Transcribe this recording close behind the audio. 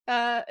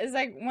It's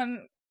like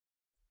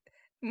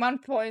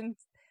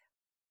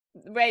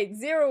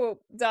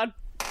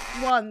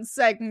 0.1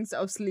 seconds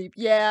of sleep.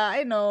 Yeah,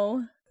 I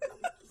know.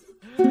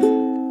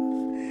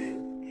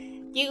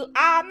 You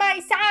are my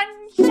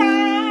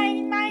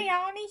sunshine, my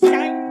only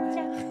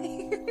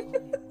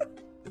sunshine.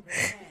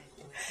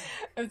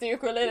 If the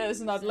ukulele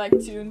is not like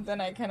tuned, then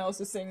I can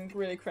also sing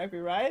really crappy,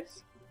 right?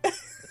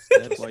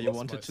 That's why you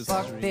wanted to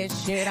stream. Fuck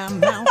this shit,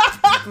 I'm out.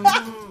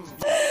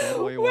 That's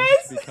why you wanted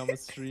to become a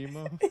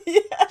streamer.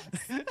 Yes.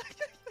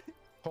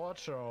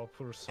 Torture or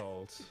poor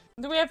salt?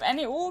 Do we have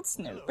any ults?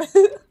 No.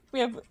 We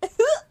have. What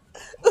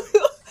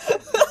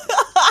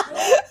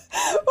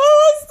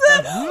was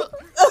that?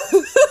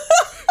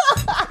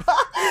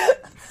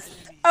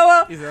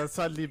 He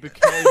suddenly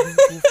became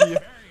goofy.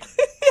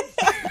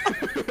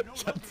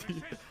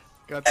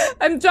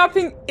 I'm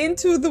dropping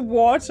into the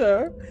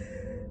water.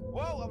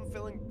 Whoa, I'm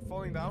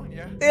falling down,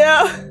 yeah.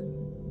 Yeah.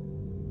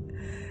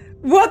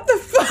 What the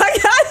fuck?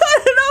 I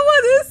don't know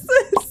what is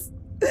this.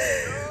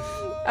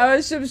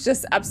 Our ship's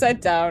just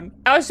upside down.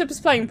 Our ship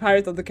is playing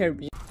Pirates of the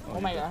Caribbean. Oh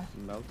my god.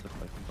 Melted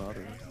like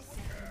butter.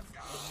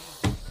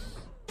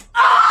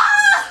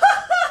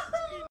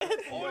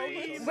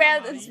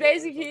 Well, it's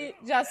basically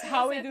just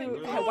how we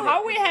do,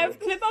 how we have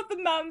clip of the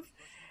month.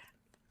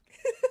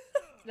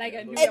 Like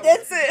I knew. And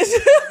that's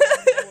it.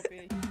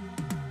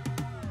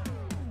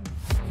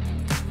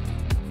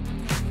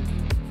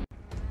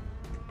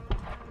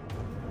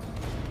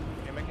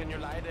 Can you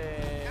light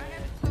a...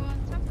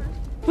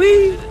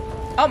 Whee!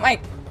 Oh my.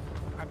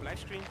 I'm light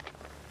screen.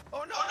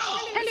 Oh no!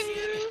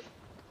 Hello!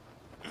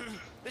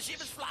 The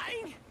ship is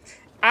flying!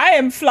 I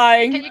am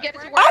flying. Can you get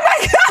it to work? Oh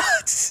my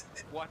god!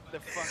 What the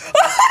fuck?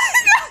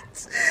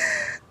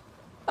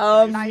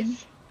 Oh my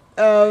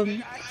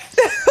god!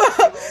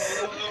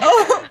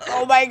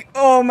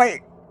 Oh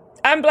my,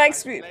 I'm black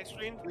screen. Black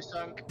screen? We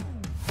sunk.